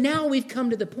 But now we've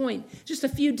come to the point, just a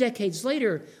few decades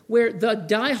later, where the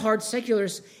die-hard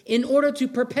secularists, in order to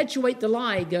perpetuate the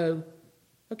lie, go,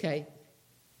 okay,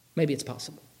 maybe it's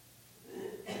possible.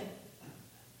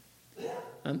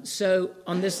 So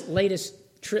on this latest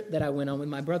trip that I went on with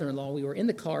my brother-in-law, we were in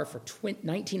the car for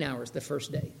 19 hours the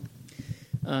first day.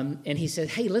 And he said,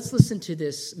 hey, let's listen to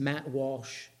this Matt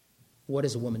Walsh, What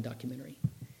is a Woman documentary.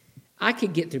 I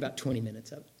could get through about 20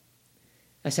 minutes of it.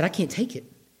 I said, I can't take it.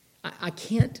 I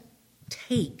can't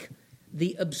take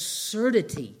the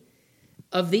absurdity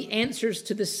of the answers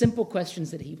to the simple questions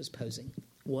that he was posing.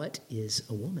 What is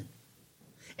a woman?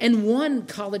 And one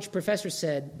college professor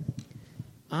said,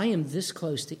 I am this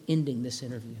close to ending this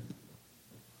interview.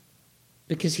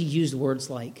 Because he used words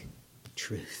like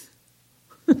truth.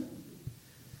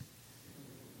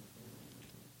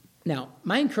 Now,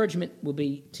 my encouragement will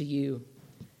be to you,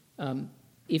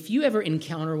 if you ever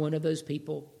encounter one of those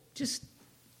people, just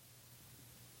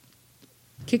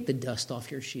kick the dust off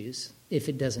your shoes if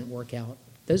it doesn't work out.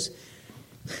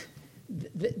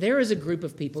 There is a group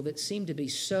of people that seem to be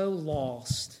so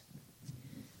lost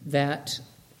that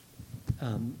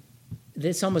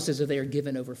it's almost as though they are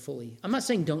given over fully. I'm not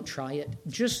saying don't try it.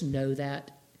 Just know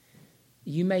that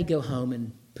you may go home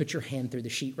and put your hand through the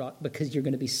sheetrock because you're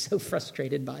going to be so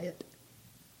frustrated by it.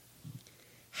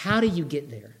 How do you get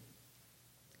there?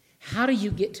 How do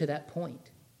you get to that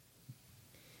point?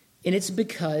 And it's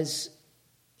because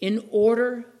in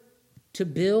order to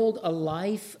build a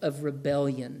life of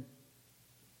rebellion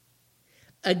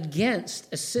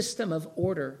against a system of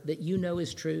order that you know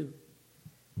is true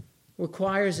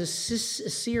requires a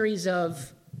series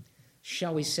of,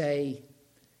 shall we say,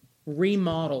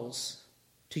 remodels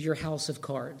to your house of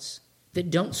cards that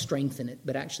don't strengthen it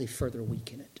but actually further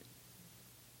weaken it.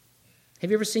 Have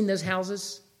you ever seen those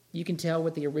houses? You can tell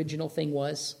what the original thing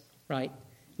was, right?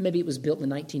 Maybe it was built in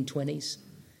the 1920s.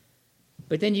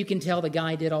 But then you can tell the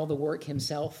guy did all the work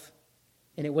himself,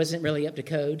 and it wasn't really up to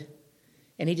code.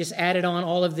 And he just added on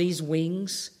all of these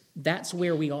wings. That's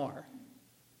where we are.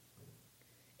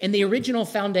 And the original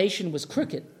foundation was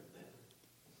crooked.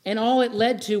 And all it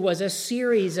led to was a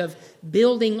series of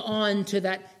building on to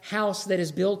that house that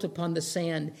is built upon the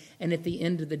sand. And at the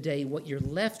end of the day, what you're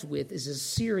left with is a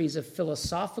series of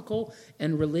philosophical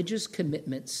and religious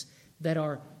commitments that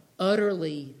are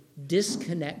utterly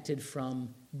disconnected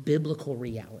from biblical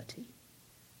reality.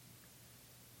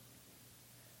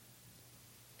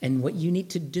 And what you need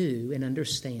to do and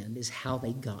understand is how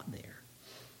they got there.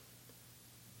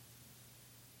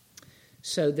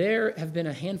 So there have been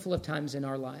a handful of times in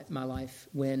my life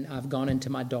when I've gone into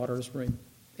my daughter's room,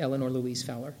 Eleanor Louise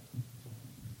Fowler.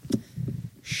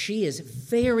 She is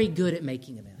very good at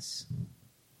making a mess.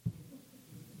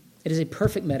 It is a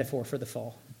perfect metaphor for the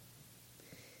fall.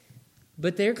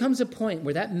 But there comes a point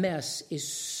where that mess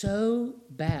is so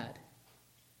bad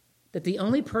that the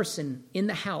only person in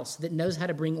the house that knows how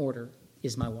to bring order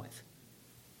is my wife.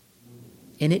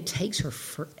 And it takes her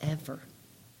forever.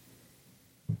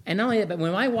 And not only that, but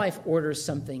when my wife orders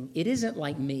something, it isn't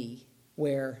like me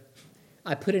where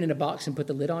I put it in a box and put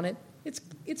the lid on it.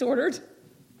 It's ordered.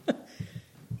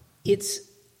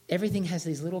 Everything has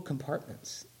these little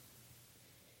compartments.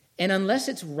 And unless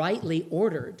it's rightly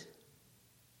ordered,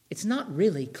 it's not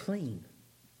really clean.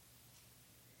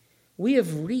 We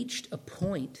have reached a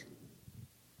point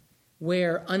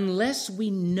where unless we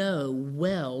know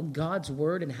well God's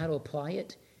word and how to apply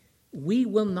it, we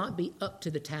will not be up to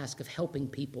the task of helping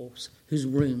people whose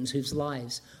rooms, whose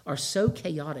lives are so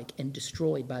chaotic and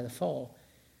destroyed by the fall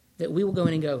that we will go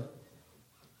in and go,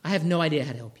 I have no idea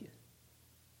how to help you.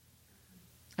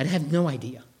 I have no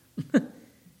idea.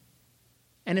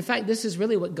 And in fact, this is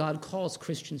really what God calls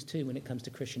Christians to when it comes to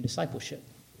Christian discipleship,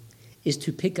 is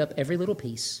to pick up every little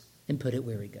piece and put it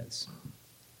where he goes.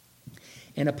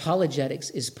 And apologetics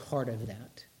is part of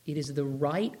that. It is the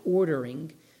right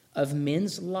ordering of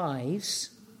men's lives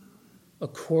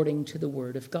according to the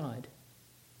Word of God.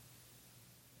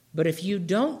 But if you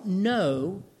don't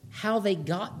know how they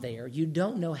got there, you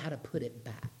don't know how to put it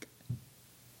back.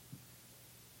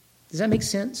 Does that make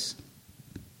sense?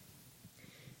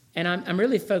 And I'm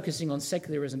really focusing on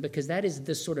secularism because that is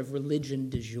the sort of religion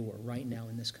du jour right now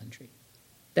in this country.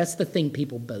 That's the thing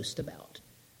people boast about.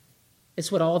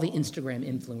 It's what all the Instagram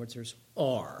influencers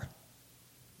are.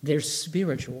 They're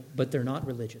spiritual, but they're not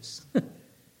religious,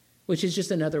 which is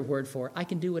just another word for I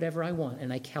can do whatever I want,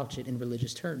 and I couch it in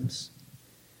religious terms.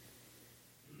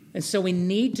 And so we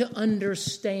need to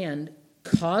understand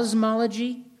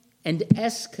cosmology and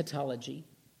eschatology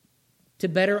to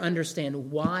better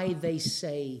understand why they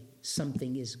say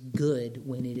something is good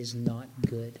when it is not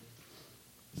good.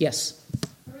 Yes?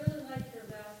 I really like your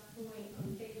last point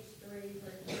on page 3,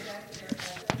 like the secular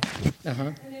ethics. Uh-huh.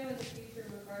 I know in the future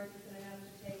McCarthy's going to have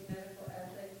to take medical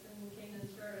ethics, and we came and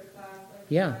started a class like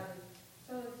Yeah. that, and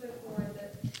so on and so forth,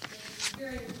 that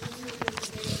during the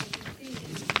see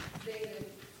data,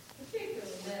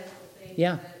 particularly medical things,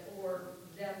 Yeah. or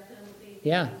death penalty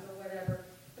Yeah. things or whatever.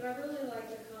 But I really like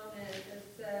the comment that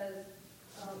says,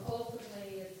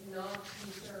 ultimately, it's not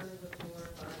concerned with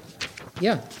glorifying God.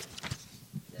 Yeah.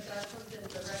 That's something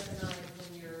to recognize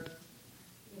when you're,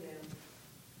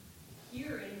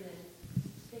 hearing and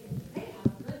thinking, they have a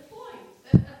good point.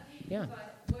 Yeah.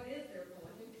 But what is their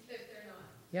point if they're not?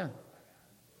 Yeah.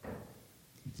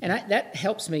 And that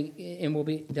helps me, and we'll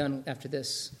be done after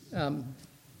this.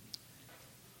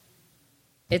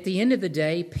 At the end of the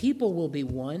day, people will be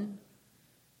won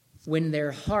when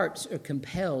their hearts are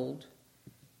compelled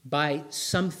by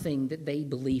something that they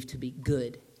believe to be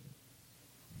good.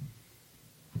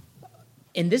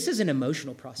 And this is an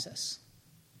emotional process,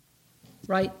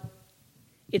 right?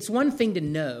 It's one thing to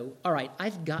know, all right,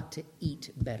 I've got to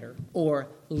eat better or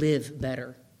live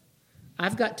better.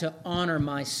 I've got to honor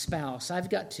my spouse. I've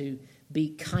got to be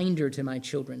kinder to my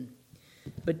children.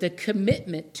 But the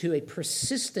commitment to a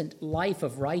persistent life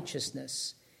of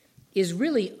righteousness is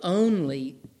really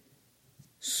only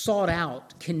sought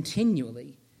out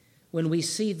continually when we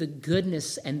see the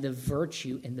goodness and the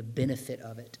virtue and the benefit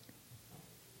of it.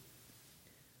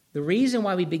 The reason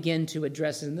why we begin to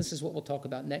address, and this is what we'll talk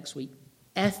about next week,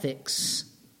 ethics,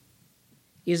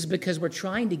 is because we're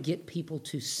trying to get people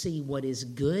to see what is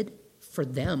good for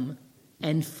them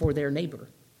and for their neighbor.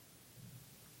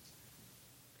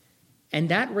 And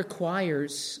that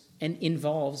requires and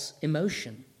involves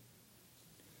emotion.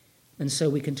 And so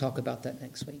we can talk about that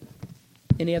next week.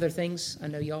 Any other things? I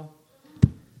know y'all,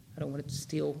 I don't want to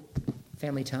steal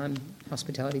family time,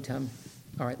 hospitality time.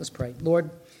 All right, let's pray. Lord,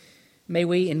 may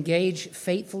we engage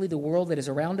faithfully the world that is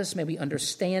around us. May we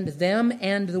understand them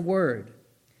and the Word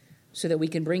so that we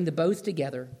can bring the both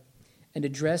together and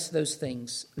address those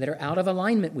things that are out of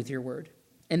alignment with your Word,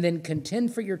 and then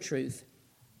contend for your truth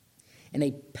in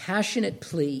a passionate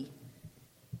plea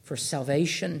for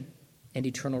salvation and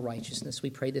eternal righteousness. We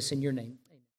pray this in your name.